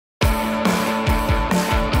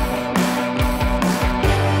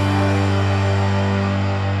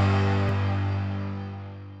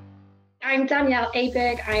Danielle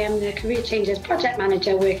Aberg. I am the Career Changes Project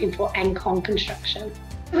Manager working for Encon Construction.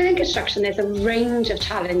 Within construction, there's a range of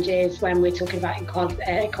challenges when we're talking about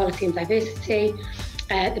equality and diversity.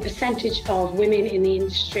 The percentage of women in the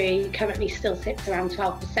industry currently still sits around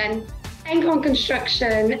 12%. Encon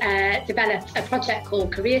Construction developed a project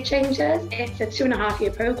called Career Changers. It's a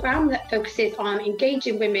 2.5-year programme that focuses on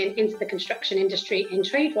engaging women into the construction industry in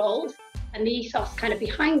trade roles. And the ethos kind of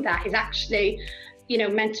behind that is actually,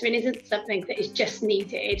 mentoring isn't something that is just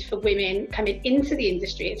needed for women coming into the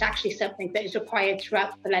industry. It's actually something that is required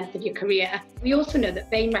throughout the length of your career. We also know that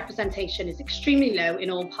BAME representation is extremely low in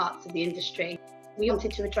all parts of the industry. We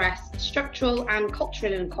wanted to address structural and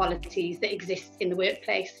cultural inequalities that exist in the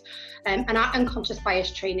workplace, and our unconscious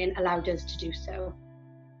bias training allowed us to do so.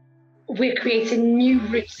 We're creating new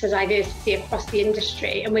routes to diversity across the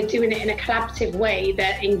industry, and we're doing it in a collaborative way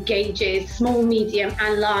that engages small, medium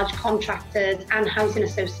and large contractors and housing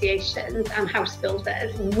associations and house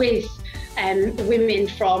builders with women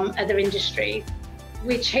from other industries.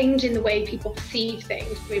 We're changing the way people perceive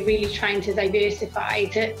things. We're really trying to diversify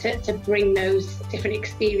to bring those different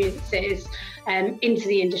experiences into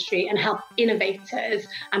the industry and help innovators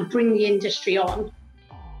and bring the industry on.